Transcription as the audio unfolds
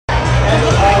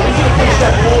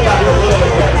pull back a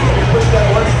little bit. You push that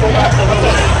once, pull back a little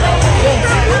bit.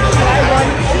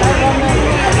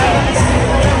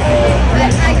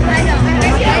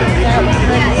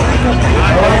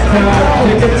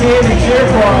 Pick a team and cheer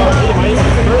for them.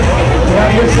 Yeah,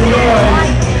 here's some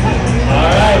noise.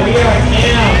 Alright, we are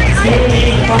now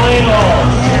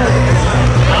semi-finals.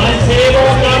 On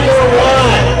table number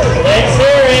 1. Let's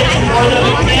hear it for the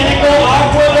mechanical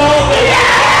aqua dolphin.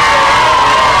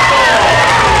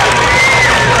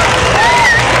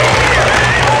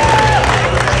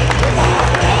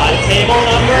 On table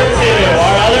number 2,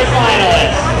 our other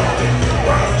finalist,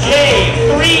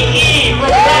 J3E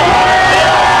from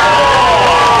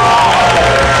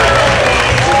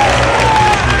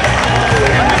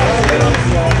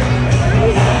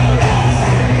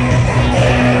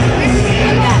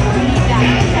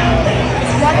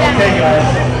Okay, guys.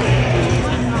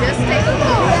 Just take a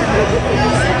look.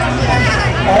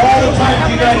 All the time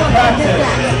you guys practice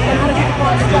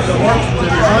is the work to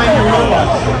design your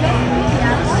robots.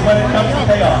 This is when it comes to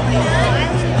payoff.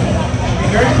 Be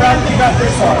very proud that you got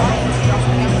this far.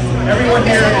 Everyone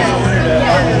here is a winner to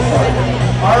got this far.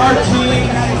 Are our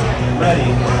teams ready?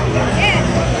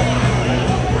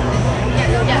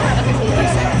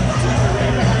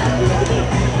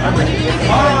 I'm ready.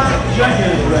 Our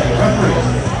judges ready.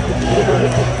 Referees.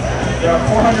 There are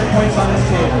 400 points on this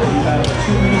table. You have 2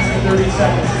 minutes and 30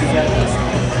 seconds to get this.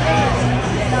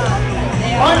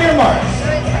 On your marks.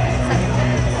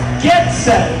 Get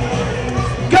set.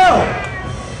 Go!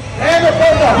 And the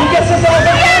photo. Who gets this all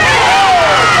done?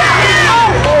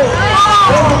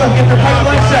 Both of them get their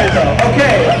pipeline set though.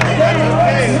 Okay.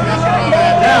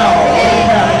 Now,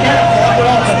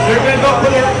 they're going to go for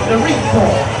the reef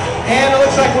pull. And it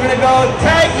looks like we're going to go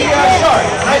tag the shark.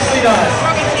 Nicely done.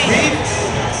 Reef.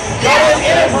 Go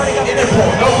in their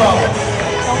pull. No problem.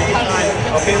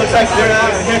 Okay, looks like they're not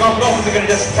going to take off the dolphins. They're going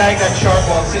to just tag that shark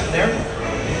while it's sitting there.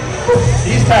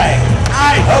 He's tagged.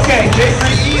 Okay,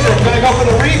 J3E, they're going to go for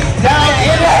the reef. Down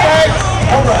in the tag.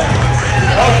 Home run.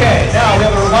 Okay, now we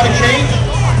have a robotic change.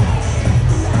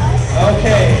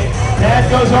 Okay, that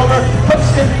goes over, puts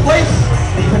in place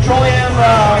the petroleum.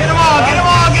 Get them all, get them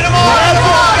all, get them all, get them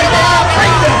all, get them all.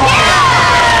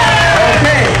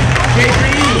 Okay,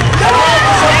 J3E.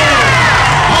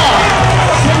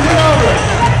 Swings it over.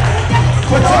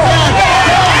 Puts it down.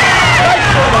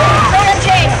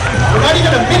 We're not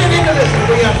even a minute into this.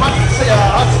 We got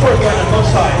hot score going on both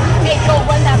sides. Okay, go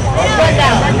run that one. Run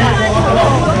that.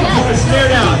 Put the snare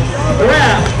down.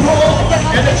 Grab, pull,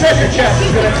 and the treasure chest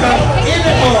is going to come in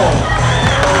the hole.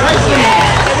 Nicely.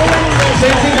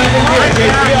 Same thing I did here.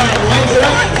 J3 lines it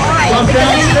up. Bump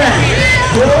down, snap.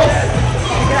 Pull.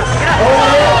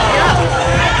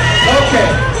 Okay.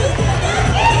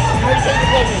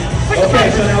 Okay,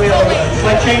 so now we have a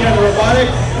slight change on the robotic.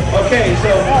 Okay, so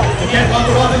the cat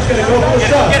bundle off is going to go for the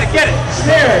sub. Get it.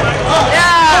 Snare. Up.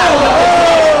 Yeah.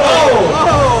 Oh.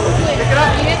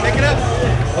 Pick it up.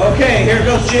 Okay, here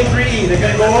goes J3E. They're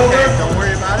going to go over. Don't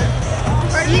worry about it.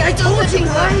 I told you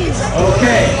guys.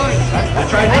 Okay. I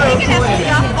tried to I think it has to be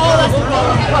off. Oh, that's the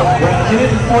wrong. We're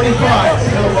at 45.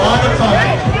 Still a lot of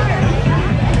time.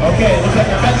 Okay, looks like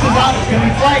the fence is out. It's going to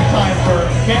be flag time for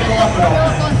mechanical up.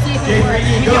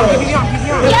 J3E goes.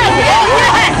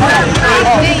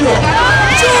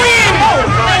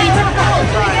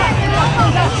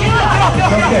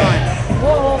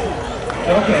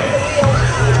 Okay.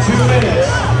 2 minutes.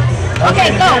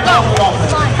 Okay, go.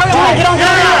 Hurry on, get on.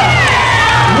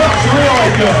 Looks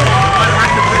really good.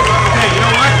 Okay, you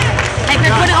know what? Hey,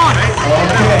 put it on.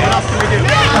 Okay. What else can we do?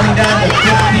 Coming down to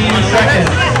 15 seconds.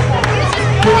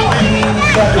 15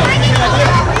 seconds.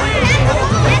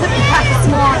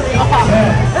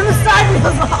 And the side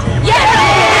wheels off. Yeah!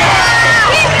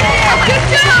 Good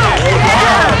job!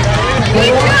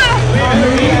 Good job!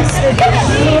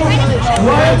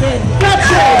 That's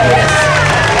it!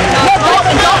 No,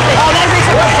 dolphin. Oh, that makes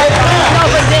it work. No,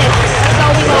 but this. So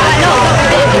we want. No,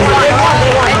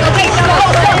 okay, go.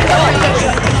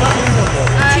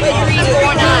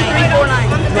 349.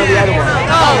 No, the other one.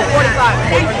 Oh, 45.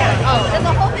 Oh, does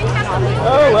the whole thing have to be?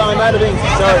 Oh, well, I might have been.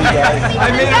 Sorry, guys. I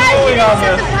made a ruling on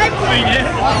this.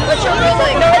 What's your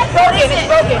ruling? No, it's broken.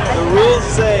 The rules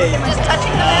say. Just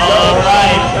touching the All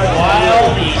right.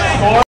 While the